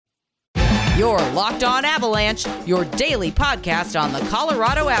Your Locked On Avalanche, your daily podcast on the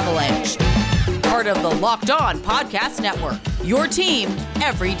Colorado Avalanche. Part of the Locked On Podcast Network, your team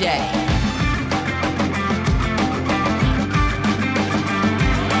every day.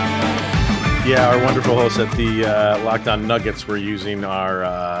 Yeah, our wonderful hosts at the Locked On Nuggets were using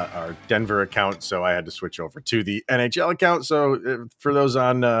our Denver account, so I had to switch over to the NHL account. So for those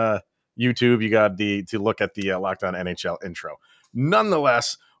on YouTube, you got to look at the Locked On NHL intro.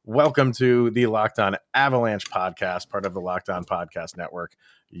 Nonetheless, welcome to the Locked On Avalanche podcast, part of the Locked On Podcast Network,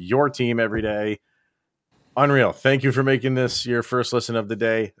 your team every day. Unreal. Thank you for making this your first listen of the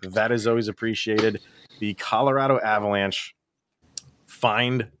day. That is always appreciated. The Colorado Avalanche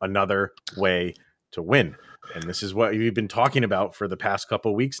find another way to win. And this is what we've been talking about for the past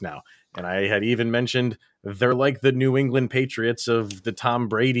couple weeks now. And I had even mentioned they're like the New England Patriots of the Tom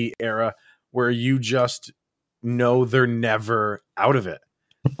Brady era, where you just know they're never out of it.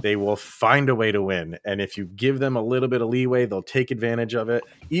 They will find a way to win. And if you give them a little bit of leeway, they'll take advantage of it,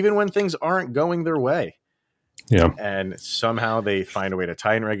 even when things aren't going their way. Yeah. And somehow they find a way to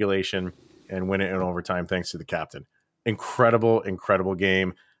tie in regulation and win it in overtime, thanks to the captain. Incredible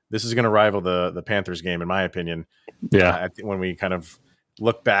game. This is going to rival the Panthers game, in my opinion. Yeah. When we kind of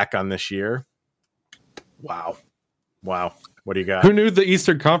look back on this year. Wow. What do you got? Who knew the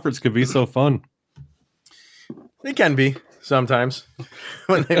Eastern Conference could be so fun? It can be sometimes.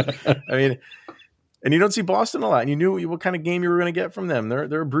 And you don't see Boston a lot, and you knew what kind of game you were going to get from them.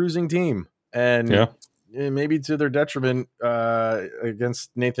 They're a bruising team, and maybe to their detriment against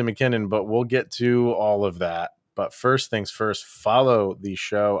Nathan MacKinnon, but we'll get to all of that. But first things first, follow the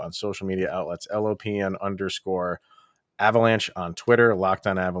show on social media outlets, LOPN_Avalanche on Twitter, Locked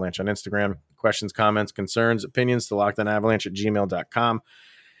On Avalanche on Instagram. Questions, comments, concerns, opinions to lockedonavalanche@gmail.com.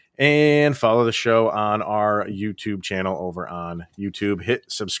 And follow the show on our YouTube channel over on YouTube. Hit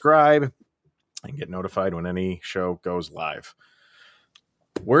subscribe and get notified when any show goes live.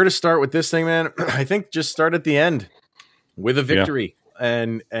 Where to start with this thing, man? I think just start at the end with a victory.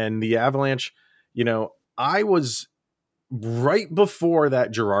 Yeah. And the Avalanche, I was right before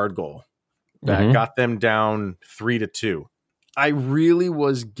that Girard goal that got them down 3-2. I really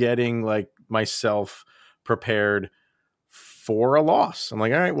was getting myself prepared for a loss. I'm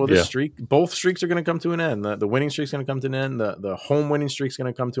like, all right, well, this streak, both streaks are going to come to an end. The winning streak's going to come to an end. The home winning streak's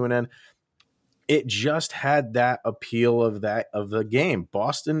going to come to an end. It just had that appeal of the game.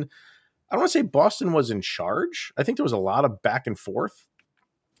 Boston, I don't want to say Boston was in charge. I think there was a lot of back and forth,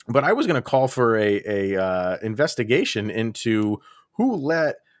 but I was going to call for a investigation into who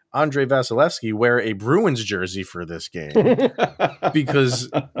let Andrei Vasilevsky wear a Bruins jersey for this game, because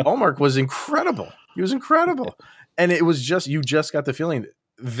Ullmark was incredible. He was incredible. And it was just, you just got the feeling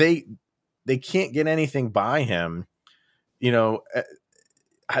they can't get anything by him. There's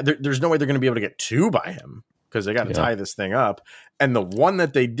no way they're going to be able to get two by him, because they got to tie this thing up. And the one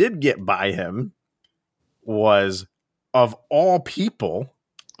that they did get by him was, of all people,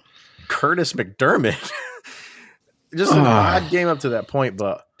 Curtis McDermott. Just an odd game up to that point,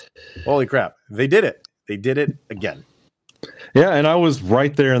 but holy crap, they did it. They did it again. Yeah, and I was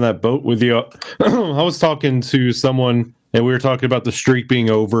right there in that boat with you. I was talking to someone, and we were talking about the streak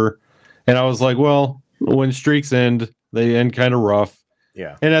being over, and I was like, well, when streaks end, they end kind of rough.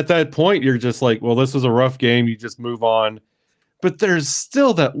 Yeah. And at that point, you're just like, well, this was a rough game. You just move on. But there's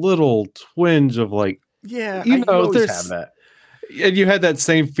still that little twinge of I always have that. And you had that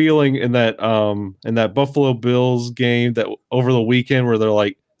same feeling in that Buffalo Bills game that over the weekend, where they're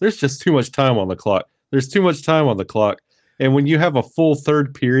like, there's just too much time on the clock. There's too much time on the clock. And when you have a full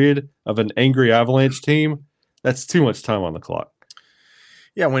third period of an angry Avalanche team, that's too much time on the clock.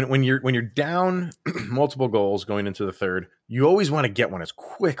 Yeah, when you're down multiple goals going into the third, you always want to get one as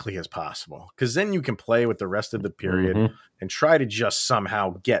quickly as possible, because then you can play with the rest of the period and try to just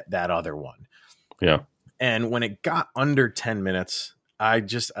somehow get that other one. Yeah. And when it got under 10 minutes, I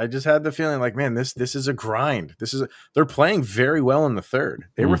just had the feeling like, man, this is a grind. They're playing very well in the third.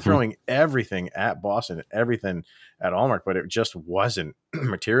 They were throwing everything at Boston, everything at Ullmark, but it just wasn't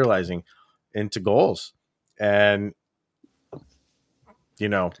materializing into goals. And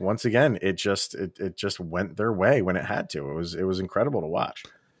once again, it just went their way when it had to. It was incredible to watch.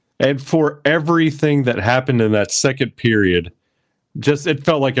 And for everything that happened in that second period, it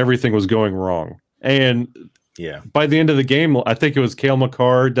felt like everything was going wrong. And by the end of the game, I think it was Cale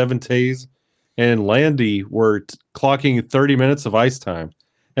Makar, Devin Tays, and Landy were clocking 30 minutes of ice time.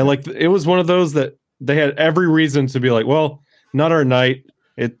 And it was one of those that they had every reason to be like, well, not our night.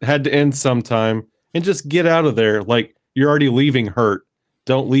 It had to end sometime, and just get out of there. You're already leaving hurt.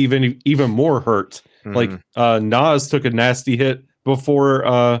 Don't leave even more hurt. Nas took a nasty hit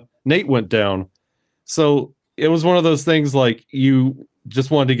before Nate went down. So it was one of those things like you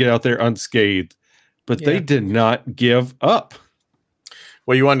just wanted to get out there unscathed, but they did not give up.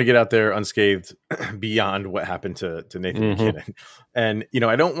 Well, you wanted to get out there unscathed beyond what happened to Nathan MacKinnon. And,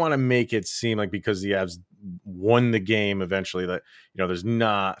 I don't want to make it seem like because the Avs won the game eventually that, there's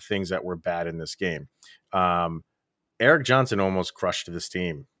not things that were bad in this game. Erik Johnson almost crushed this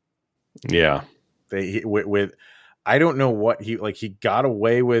team. Yeah. I don't know what he got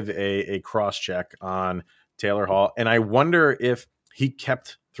away with a cross check on Taylor Hall. And I wonder if he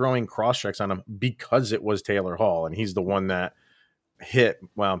kept throwing cross checks on him because it was Taylor Hall and he's the one that hit,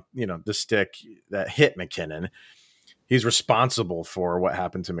 the stick that hit MacKinnon. He's responsible for what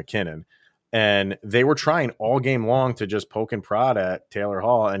happened to MacKinnon. And they were trying all game long to just poke and prod at Taylor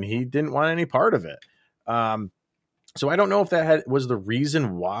Hall, and he didn't want any part of it. So I don't know if that was the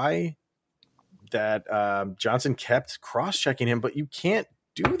reason why that Johnson kept cross-checking him, but you can't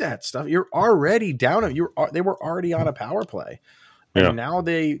do that stuff. You're already down. They were already on a power play. And now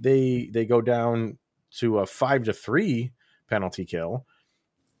they go down to a 5-3 penalty kill.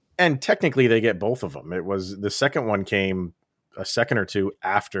 And technically they get both of them. It was the second one came a second or two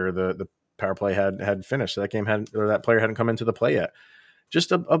after the power play had finished. So that player hadn't come into the play yet.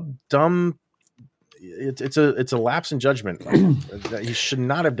 Just a dumb. It's a lapse in judgment. He should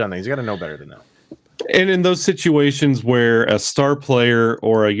not have done that. He's got to know better than that. And in those situations where a star player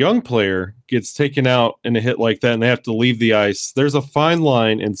or a young player gets taken out in a hit like that and they have to leave the ice, there's a fine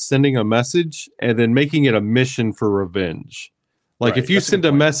line in sending a message and then making it a mission for revenge. Like if you send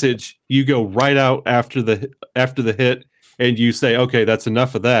a message, you go right out after the hit and you say, okay, that's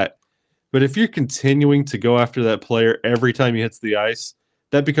enough of that. But if you're continuing to go after that player every time he hits the ice,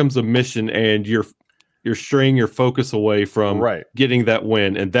 that becomes a mission and you're straying your focus away from getting that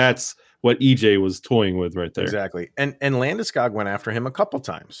win. And that's what EJ was toying with right there. Exactly. And Landeskog went after him a couple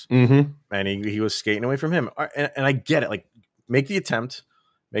times. Mm-hmm. And he was skating away from him. And I get it. Like, make the attempt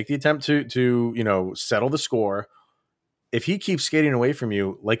to settle the score. If he keeps skating away from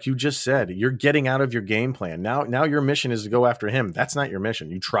you, like you just said, you're getting out of your game plan. Now your mission is to go after him. That's not your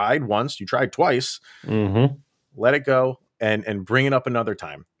mission. You tried once, you tried twice. Mm-hmm. Let it go and bring it up another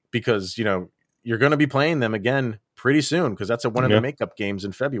time because, you're going to be playing them again pretty soon because that's one of the makeup games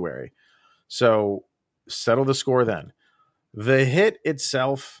in February. So settle the score then. The hit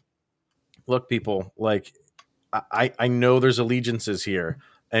itself, look, people, like I know there's allegiances here.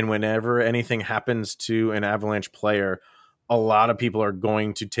 And whenever anything happens to an Avalanche player, a lot of people are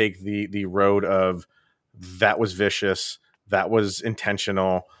going to take the road of that was vicious, that was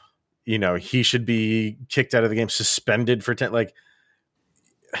intentional. He should be kicked out of the game, suspended for 10. Like,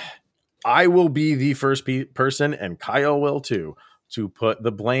 I will be the first person, and Kyle will too, to put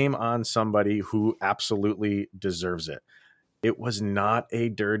the blame on somebody who absolutely deserves it. It was not a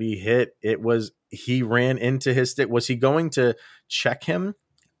dirty hit. He ran into his stick. Was he going to check him?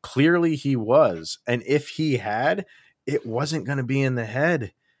 Clearly he was. And if he had, it wasn't going to be in the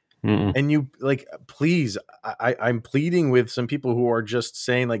head. Mm-mm. And you please, I'm pleading with some people who are just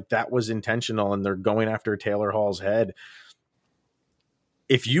saying like that was intentional and they're going after Taylor Hall's head.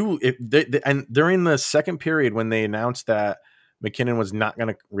 And during the second period when they announced that MacKinnon was not going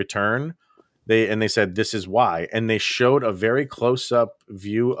to return, they said this is why, and they showed a very close up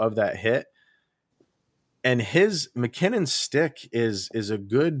view of that hit, and MacKinnon's stick is a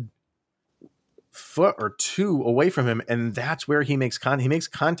good foot or two away from him, and that's where he makes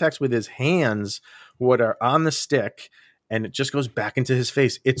contacts with his hands, what are on the stick, and it just goes back into his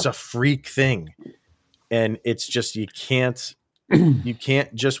face. It's a freak thing, and it's just you can't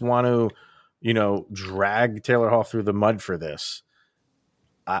just want to, drag Taylor Hall through the mud for this.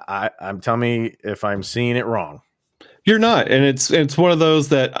 I'm telling me if I'm seeing it wrong. You're not. And it's one of those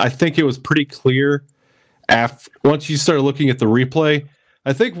that I think it was pretty clear once you start looking at the replay.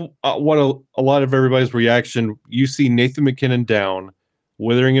 I think what a lot of everybody's reaction, you see Nathan MacKinnon down,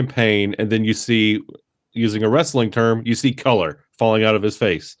 withering in pain, and then you see, using a wrestling term, you see color falling out of his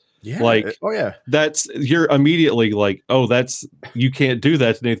face. Yeah. Like, oh yeah, you're immediately like, oh, you can't do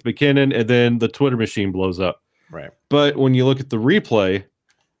that to Nathan MacKinnon, and then the Twitter machine blows up. Right. But when you look at the replay,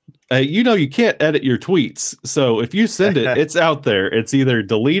 you can't edit your tweets. So if you send it, it's out there. It's either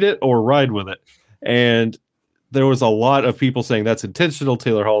delete it or ride with it. And there was a lot of people saying that's intentional.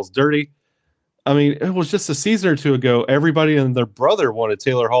 Taylor Hall's dirty. I mean, it was just a season or two ago. Everybody and their brother wanted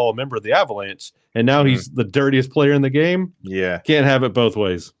Taylor Hall a member of the Avalanche, and now he's the dirtiest player in the game. Yeah, can't have it both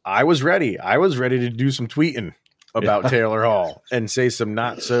ways. I was ready to do some tweeting about Taylor Hall and say some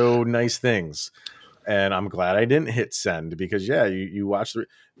not so nice things, and I'm glad I didn't hit send because you watched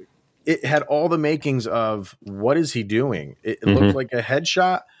it had all the makings of what is he doing? It looked like a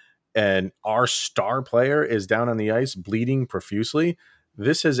headshot, and our star player is down on the ice bleeding profusely,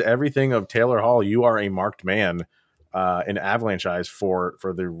 this is everything of Taylor Hall. You are a marked man in Avalanche eyes for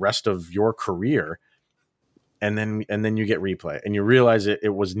the rest of your career. And then you get replay and you realize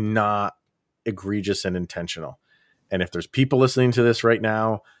it was not egregious and intentional. And if there's people listening to this right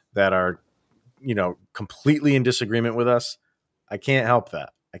now that are, completely in disagreement with us, I can't help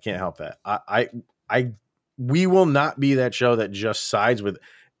that. We will not be that show that just sides with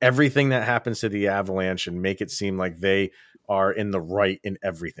everything that happens to the Avalanche and make it seem like they are in the right in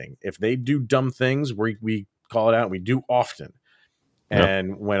everything. If they do dumb things, we call it out. We do often.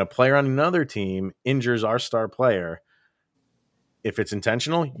 And when a player on another team injures our star player, if it's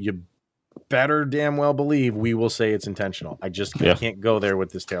intentional, you better damn well believe we will say it's intentional. I just can't go there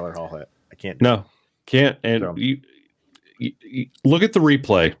with this Taylor Hall hit. I can't. Can't. And so, you look at the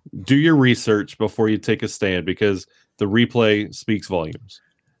replay. Do your research before you take a stand, because the replay speaks volumes.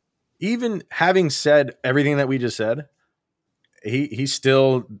 Even having said everything that we just said, he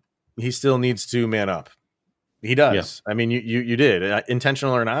still needs to man up. He does. Yeah. I mean, you did,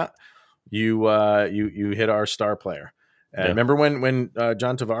 intentional or not. You hit our star player. Remember when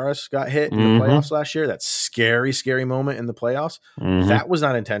John Tavares got hit in the playoffs last year? That scary moment in the playoffs. That was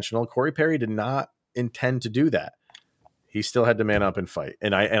not intentional. Corey Perry did not intend to do that. He still had to man up and fight.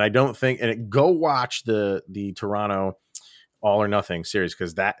 And I don't think. And go watch the Toronto All or Nothing series,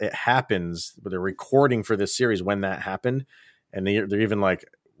 because that it happens. But they're recording for this series when that happened, and they're even like,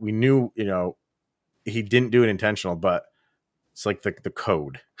 we knew, he didn't do it intentional, but it's like the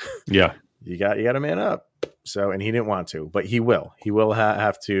code. Yeah. you got to man up. So, and he didn't want to, but he will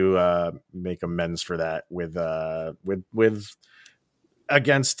have to make amends for that with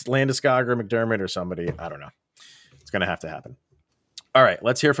against Landeskog or McDermott or somebody. I don't know. It's going to have to happen. All right,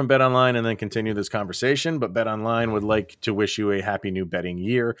 let's hear from BetOnline and then continue this conversation. But BetOnline would like to wish you a happy new betting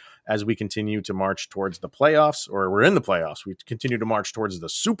year as we continue to march towards the playoffs, or we're in the playoffs. We continue to march towards the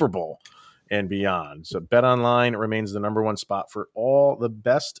Super Bowl and beyond. So BetOnline remains the number one spot for all the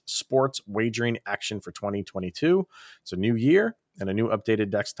best sports wagering action for 2022. It's a new year and a new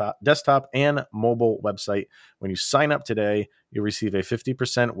updated desktop and mobile website. When you sign up today, you'll receive a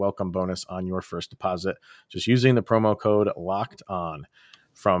 50% welcome bonus on your first deposit just using the promo code Locked On.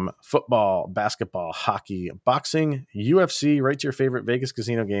 From football, basketball, hockey, boxing, UFC, right to your favorite Vegas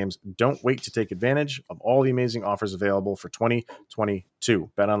casino games. Don't wait to take advantage of all the amazing offers available for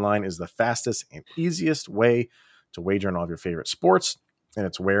 2022. BetOnline is the fastest and easiest way to wager on all of your favorite sports, and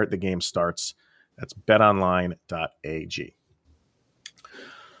it's where the game starts. That's betonline.ag.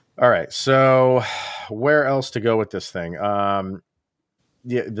 All right, so where else to go with this thing? You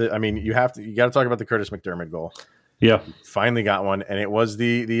got to talk about the Curtis McDermott goal. Yeah, finally got one, and it was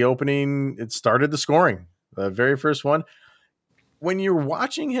the opening. It started the scoring, the very first one. When you're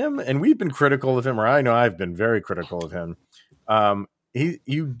watching him, and we've been critical of him, or I know I've been very critical of him.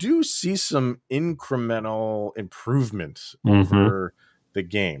 You do see some incremental improvement over the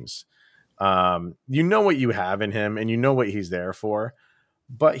games. You know what you have in him, and you know what he's there for.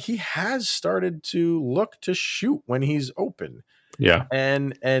 But he has started to look to shoot when he's open. Yeah,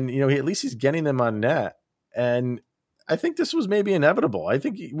 and at least he's getting them on net. And I think this was maybe inevitable. I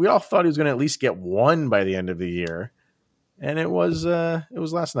think we all thought he was going to at least get one by the end of the year, and it was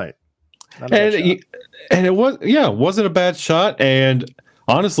last night. And it wasn't a bad shot. And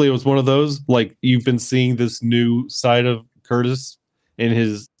honestly, it was one of those, like, you've been seeing this new side of Curtis in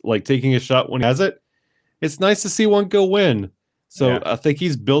his, like, taking a shot when he has it. It's nice to see one go in. So I think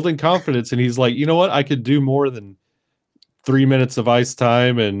he's building confidence, and he's like, you know what, I could do more than 3 minutes of ice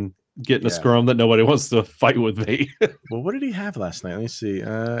time and getting a scrum that nobody wants to fight with me. Well, what did he have last night? Let me see.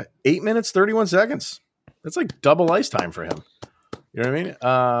 8 minutes, 31 seconds. That's like double ice time for him. You know what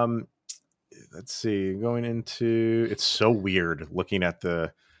I mean? Let's see. Going into, it's so weird looking at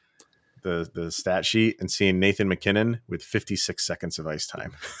the stat sheet and seeing Nathan MacKinnon with 56 seconds of ice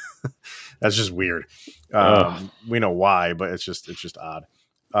time. That's just weird. We know why, but it's just odd.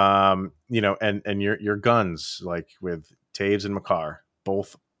 And your guns, like with Taves and Makar,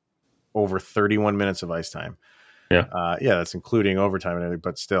 both over 31 minutes of ice time. That's including overtime and everything,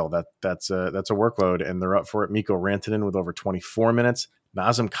 but still that's a workload, and they're up for it. Mikko Rantanen with over 24 minutes,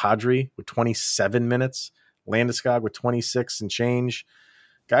 Nazem Kadri with 27 minutes, Landeskog with 26 and change.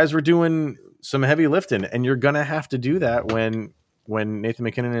 Guys were doing some heavy lifting, and you're gonna have to do that when Nathan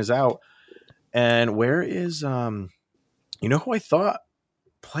MacKinnon is out. And where is who I thought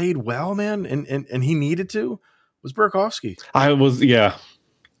played well, man, and he needed to, was Burakovsky.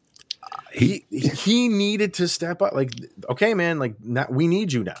 He needed to step up. Like, okay, man, like, we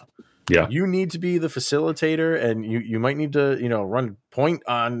need you now. Yeah. You need to be the facilitator, and you might need to, run point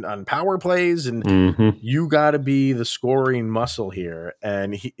on power plays, and you got to be the scoring muscle here.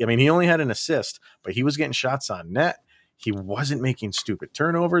 And he only had an assist, but he was getting shots on net. He wasn't making stupid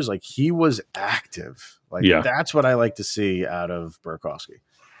turnovers. Like, he was active. Like, that's what I like to see out of Burakovsky.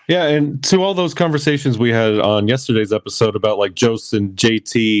 Yeah, and to all those conversations we had on yesterday's episode about like Jost and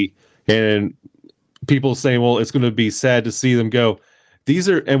JT and people saying, well, it's going to be sad to see them go. These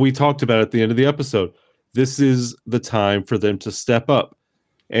are, and we talked about it at the end of the episode, this is the time for them to step up.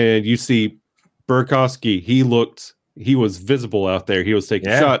 And you see Burakovsky, he was visible out there. He was taking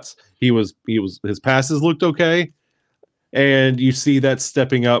shots. His passes looked okay. And you see that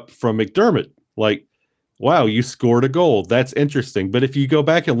stepping up from McDermott. Like, wow, you scored a goal. That's interesting. But if you go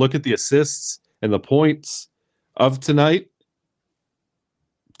back and look at the assists and the points of tonight,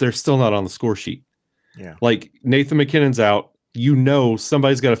 they're still not on the score sheet. Yeah. Like, Nathan MacKinnon's out.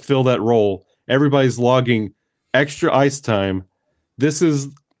 Somebody's got to fill that role. Everybody's logging extra ice time. This is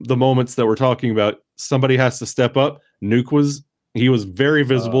the moments that we're talking about. Somebody has to step up. Nuke was very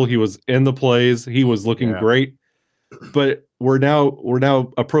visible. He was in the plays. He was looking great. But we're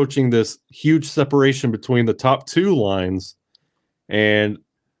now approaching this huge separation between the top two lines and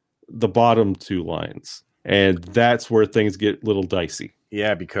the bottom two lines. And that's where things get a little dicey.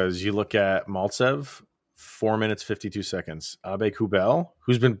 Yeah, because you look at Maltsev, 4 minutes, 52 seconds. Abe Kubel,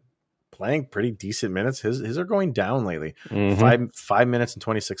 who's been playing pretty decent minutes, his are going down lately. 5 minutes and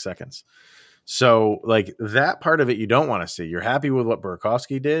 26 seconds. So, like, that part of it you don't want to see. You're happy with what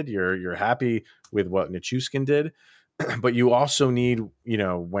Burakovsky did. You're happy with what Nichushkin did. But you also need,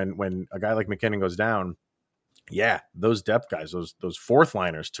 when a guy like MacKinnon goes down, those depth guys, those fourth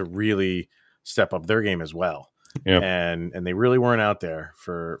liners to really step up their game as well. Yep. And they really weren't out there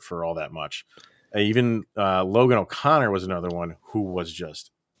for all that much. Even Logan O'Connor was another one who was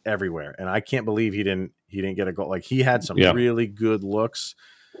just everywhere, and I can't believe he didn't get a goal. Like, he had some really good looks,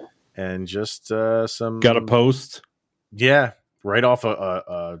 and just some got a post. Yeah, right off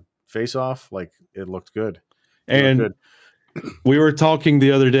a face off. Like, it looked good. And we were talking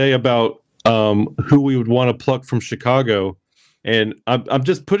the other day about who we would want to pluck from Chicago, and I'm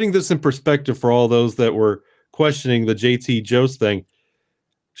just putting this in perspective for all those that were questioning the JT Jost thing.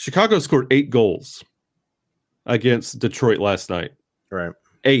 Chicago scored 8 goals against Detroit last night. Right.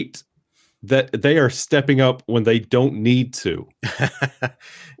 8. That they are stepping up when they don't need to.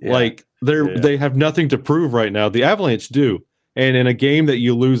 Like, they have nothing to prove right now. The Avalanche do. And in a game that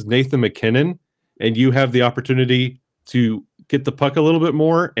you lose Nathan MacKinnon and you have the opportunity to get the puck a little bit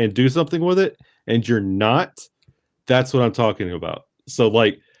more and do something with it, and you're not, that's what I'm talking about. So,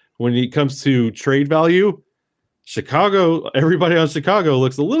 like, when it comes to trade value, Chicago, everybody on Chicago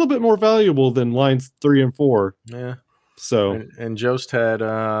looks a little bit more valuable than lines 3 and 4. Yeah. So, and Jost had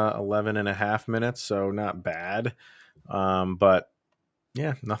 11 and a half minutes, so not bad. But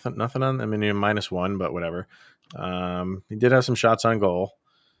yeah, nothing on, -1, but whatever. He did have some shots on goal,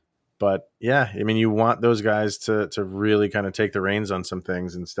 but yeah, you want those guys to really kind of take the reins on some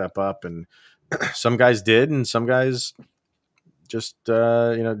things and step up. And some guys did, and some guys just,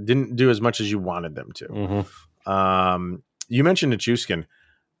 didn't do as much as you wanted them to. You mentioned Nichushkin.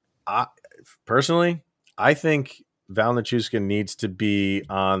 Personally, I think Val Nichushkin needs to be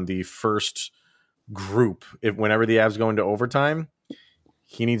on the first group. Whenever the Avs go into overtime,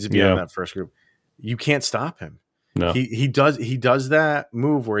 he needs to be on that first group. You can't stop him. No. He does that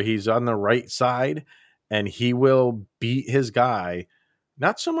move where he's on the right side and he will beat his guy,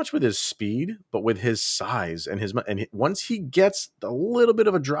 not so much with his speed, but with his size and once he gets a little bit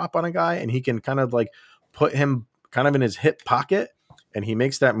of a drop on a guy and he can kind of like put him kind of in his hip pocket, and he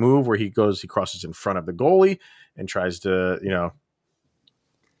makes that move where he crosses in front of the goalie and tries to,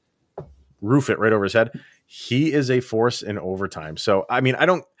 roof it right over his head. He is a force in overtime. So,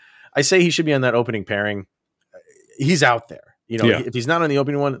 I say he should be on that opening pairing. He's out there. If he's not on the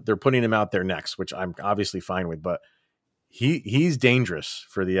opening one, they're putting him out there next, which I'm obviously fine with, but he's dangerous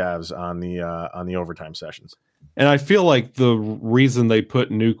for the Avs on the overtime sessions. And I feel like the reason they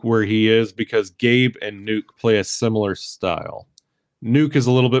put Nuke where he is because Gabe and Nuke play a similar style. Nuke is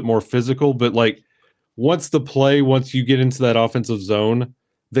a little bit more physical, but like once you get into that offensive zone,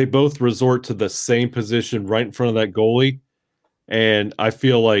 they both resort to the same position right in front of that goalie. And I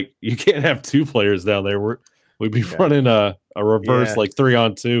feel like you can't have two players down there. We'd be running a reverse like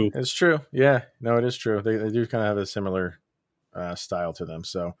 3-on-2. It's true. Yeah, no, it is true. They do kind of have a similar style to them.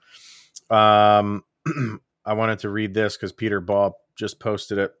 So I wanted to read this because Peter Baugh just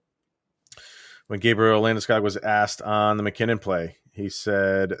posted it. When Gabriel Landeskog was asked on the MacKinnon play, he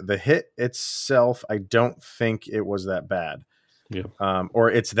said, "The hit itself, I don't think it was that bad. Yeah.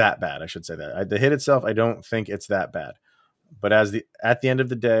 Or it's that bad. I should say that. The hit itself, I don't think it's that bad. But at the end of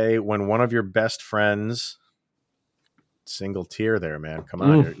the day, when one of your best friends, single tear there, man, come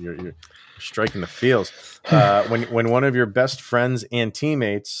on, you're striking the feels. When one of your best friends and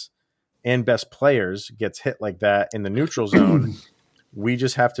teammates and best players gets hit like that in the neutral zone, we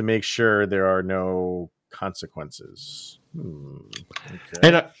just have to make sure there are no consequences.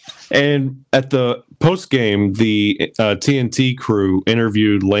 Okay. And at the post game, the TNT crew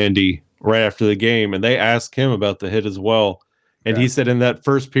interviewed Landy right after the game, and they asked him about the hit as well. And he said in that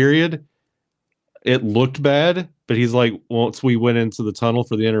first period, it looked bad, but he's like, once we went into the tunnel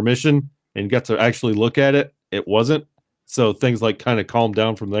for the intermission and got to actually look at it, it wasn't. So things like kind of calmed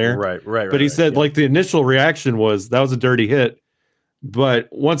down from there. Right. But he said like the initial reaction was that was a dirty hit. But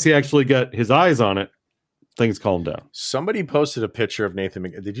once he actually got his eyes on it, things calmed down. Somebody posted a picture of Nathan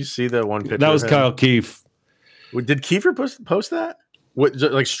McKinnon. Did you see the one picture? That was Kyle Keefe. Did Kiefer post that? What,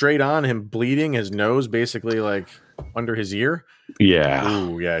 like straight on him bleeding, his nose basically like under his ear? Yeah.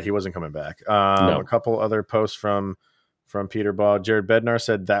 Ooh, yeah, he wasn't coming back. No. A couple other posts from Peter Baugh. Jared Bednar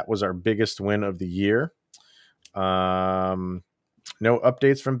said that was our biggest win of the year. No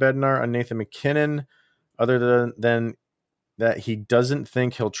updates from Bednar on Nathan McKinnon other than that he doesn't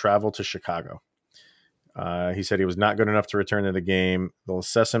think he'll travel to Chicago. He said he was not good enough to return to the game. They'll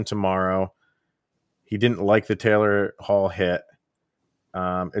assess him tomorrow. He didn't like the Taylor Hall hit.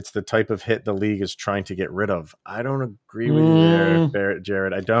 It's the type of hit the league is trying to get rid of. I don't agree with you there,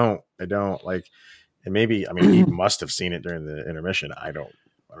 Jared. I don't like, and maybe, I mean, he must have seen it during the intermission. I don't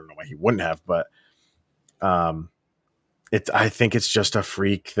know why he wouldn't have, but I think it's just a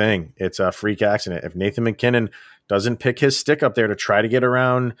freak thing. It's a freak accident. If Nathan McKinnon doesn't pick his stick up there to try to get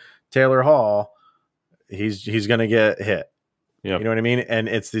around Taylor Hall, he's going to get hit. Yep. You know what I mean? And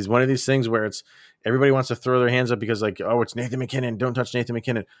it's one of these things where it's everybody wants to throw their hands up because like, oh, it's Nathan McKinnon. Don't touch Nathan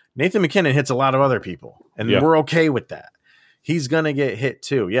McKinnon. Nathan McKinnon hits a lot of other people, and we're okay with that. He's going to get hit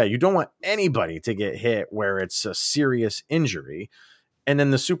too. Yeah, you don't want anybody to get hit where it's a serious injury. And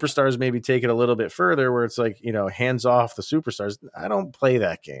then the superstars maybe take it a little bit further where it's like, you know, hands off the superstars. I don't play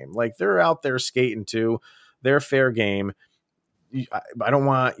that game. Like they're out there skating too. They're fair game. I don't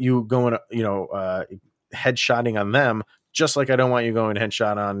want you going, you know, headshotting on them, just like I don't want you going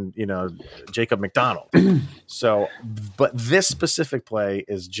headshot on, you know, Jacob McDonald. So, but this specific play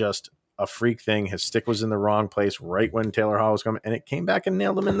is just a freak thing. His stick was in the wrong place right when Taylor Hall was coming, and it came back and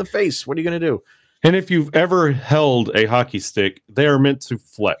nailed him in the face. What are you going to do? And if you've ever held a hockey stick, they are meant to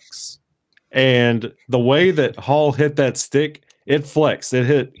flex. And the way that Hall hit that stick, it flexed.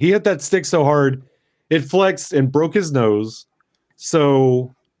 He hit that stick so hard, it flexed and broke his nose.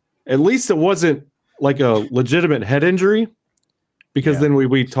 So at least it wasn't like a legitimate head injury, because then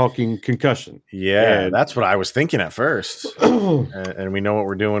we'd be talking concussion. Yeah, that's what I was thinking at first. and we know what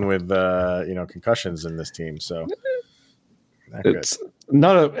we're doing with you know, concussions in this team. So it's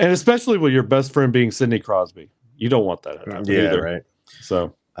not and especially with your best friend being Sidney Crosby. You don't want that to happen either. Right.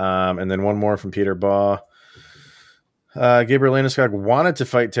 So and then one more from Peter Baugh. Gabriel Landeskog wanted to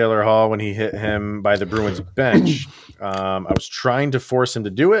fight Taylor Hall when he hit him by the Bruins bench. I was trying to force him to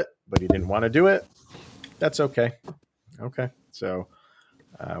do it, but he didn't want to do it. That's okay. Okay. So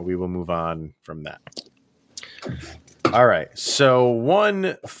we will move on from that. All right. So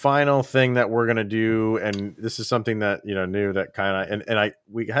one final thing that we're going to do, and this is something that, you know, new that kind of,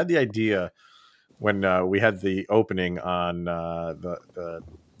 we had the idea when we had the opening on the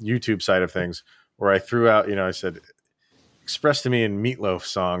YouTube side of things, where I threw out, you know, I said, express to me in Meatloaf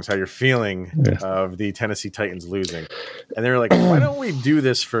songs how you're feeling of the Tennessee Titans losing. And they were like, why don't we do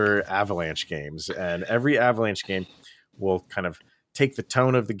this for Avalanche games? And every Avalanche game will kind of take the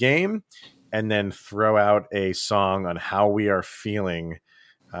tone of the game and then throw out a song on how we are feeling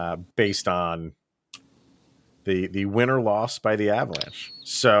based on the win or loss by the Avalanche.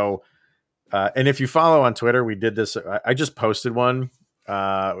 So, and if you follow on Twitter, we did this. I just posted one.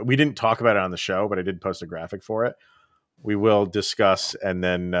 We didn't talk about it on the show, but I did post a graphic for it. We will discuss and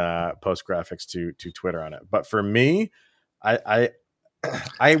then post graphics to Twitter on it. But for me, I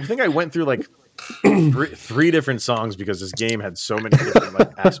think I went through like three different songs because this game had so many different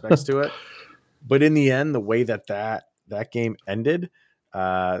like aspects to it. But in the end, the way that game ended,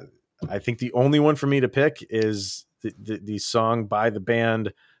 I think the only one for me to pick is the song by the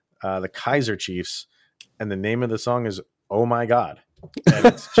band, the Kaiser Chiefs, and the name of the song is "Oh My God," and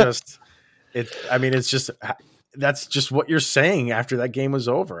it's just that's just what you're saying after that game was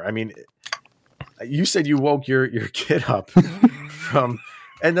over. I mean, you said you woke your kid up from,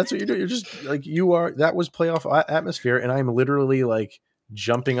 and that's what you do. You're just like, that was playoff atmosphere. And I'm literally like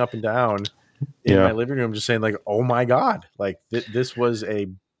jumping up and down in my living room, just saying like, "Oh my god!" Like this was a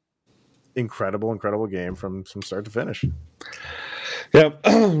incredible game from start to finish. Yeah,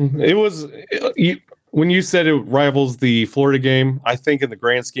 it was. When you said it rivals the Florida game, I think in the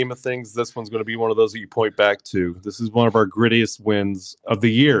grand scheme of things, this one's going to be one of those that you point back to. This is one of our grittiest wins of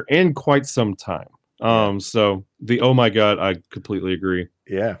the year in quite some time. So the oh my god, I completely agree.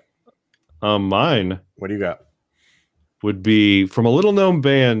 Yeah. Mine. What do you got? Would be from a little known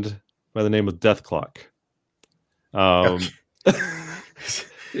band by the name of Death Clock.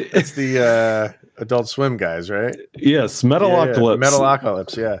 It's the Adult Swim guys, right? Yes, Metalocalypse.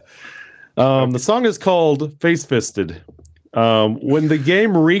 Metalocalypse, yeah. The song is called Face Fisted. When the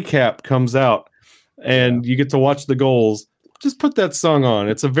game recap comes out and you get to watch the goals, just put that song on.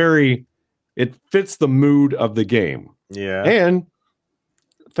 It fits the mood of the game. Yeah. And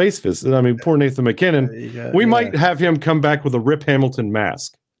Face Fisted. I mean, poor Nathan McKinnon. We might have him come back with a Rip Hamilton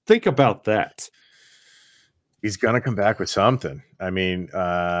mask. Think about that. He's gonna come back with something. I mean,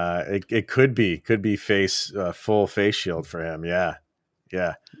 it could be full face shield for him. Yeah.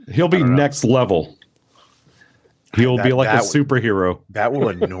 He'll be next level. He'll be like a superhero. That will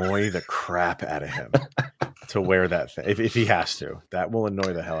annoy the crap out of him to wear that thing if he has to. That will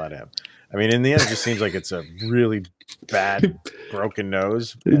annoy the hell out of him. I mean, in the end, it just seems like it's a really bad broken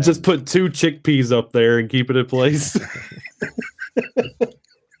nose. Just put 2 chickpeas up there and keep it in place.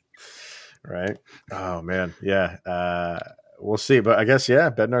 Right. Oh man. Yeah. We'll see. But I guess,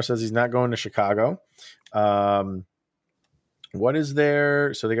 Bednar says he's not going to Chicago. What is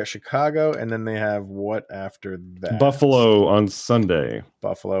there? So they got Chicago and then they have what after that? Buffalo on Sunday.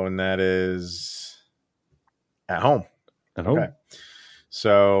 Buffalo. And that is at home. Okay.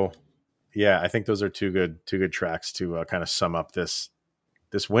 So I think those are two good tracks to kind of sum up this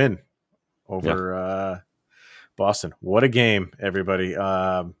win over Boston. What a game, everybody.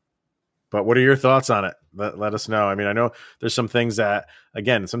 But what are your thoughts on it? Let us know. I mean, I know there's some things that we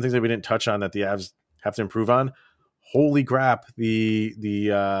didn't touch on that the Avs have to improve on. Holy crap.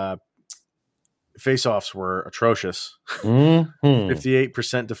 The face-offs were atrocious.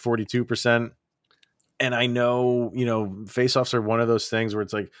 58% to 42%. And I know, face-offs are one of those things where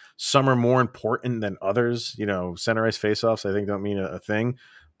it's like some are more important than others. Center ice face-offs, I think, don't mean a thing.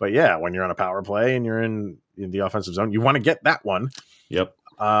 But when you're on a power play and you're in the offensive zone, you want to get that one. Yep.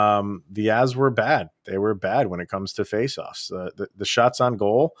 The Avs were bad. They were bad when it comes to face-offs. The shots on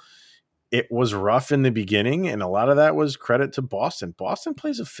goal, it was rough in the beginning, and a lot of that was credit to Boston. Boston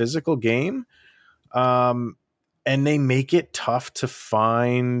plays a physical game, and they make it tough to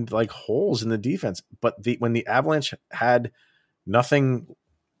find like holes in the defense. But when the Avalanche had nothing,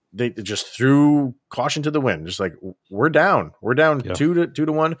 they just threw caution to the wind. Just like, we're down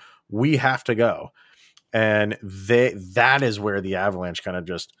 2-1. We have to go. And that is where the Avalanche kind of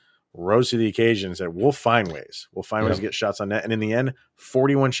just rose to the occasion and said, we'll find ways. We'll find ways to get shots on net. And in the end,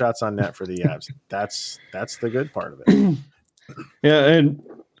 41 shots on net for the Avs. That's the good part of it. Yeah, and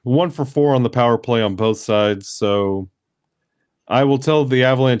 1 for 4 on the power play on both sides. So I will tell the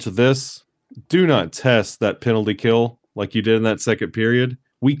Avalanche this. Do not test that penalty kill like you did in that second period.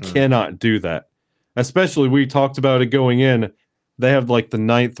 We cannot do that. Especially, we talked about it going in. They have like the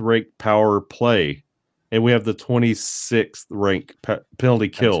 9th ranked power play. And we have the 26th rank penalty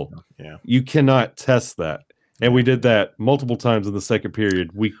kill. Yeah. You cannot test that. And we did that multiple times in the second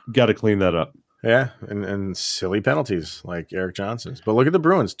period. We got to clean that up. Yeah, and silly penalties like Eric Johnson's. But look at the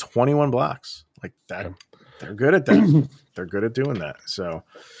Bruins, 21 blocks. Like that. They're good at that. They're good at doing that. So,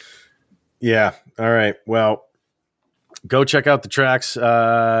 yeah. All right. Well, go check out the tracks.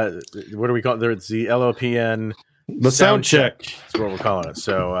 What do we call it? It's the LOPN. The sound check. That's what we're calling it.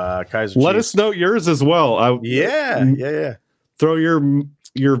 So, Kaiser Let Chiefs. us know yours as well. Yeah. Throw your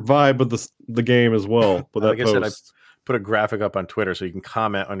vibe of the game as well. With that like I said, I put a graphic up on Twitter so you can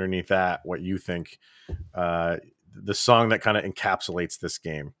comment underneath that what you think. The song that kind of encapsulates this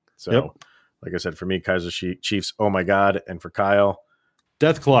game. So, like I said, for me, Kaiser Chiefs, oh my God. And for Kyle,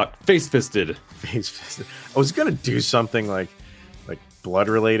 Death Clock, Face Fisted. I was going to do something like blood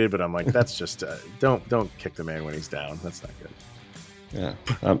related, but I'm like, that's just don't kick the man when he's down. That's not good.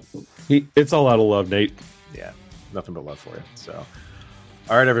 Yeah. It's all out of love, Nate. Yeah. Nothing but love for you. So,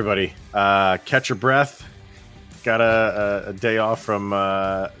 all right, everybody, catch your breath. Got a day off from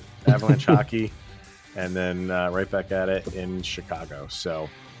Avalanche hockey, and then right back at it in Chicago. So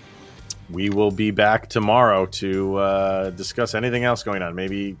we will be back tomorrow to discuss anything else going on.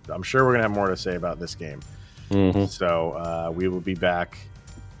 Maybe, I'm sure we're going to have more to say about this game. So we will be back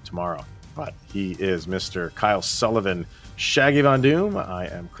tomorrow. But he is Mr. Kyle Sullivan, Shaggy Von Doom. I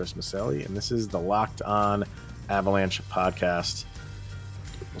am Chris Maselli, and this is the Locked On Avalanche podcast.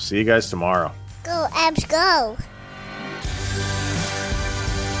 We'll see you guys tomorrow. Go, Abs, go.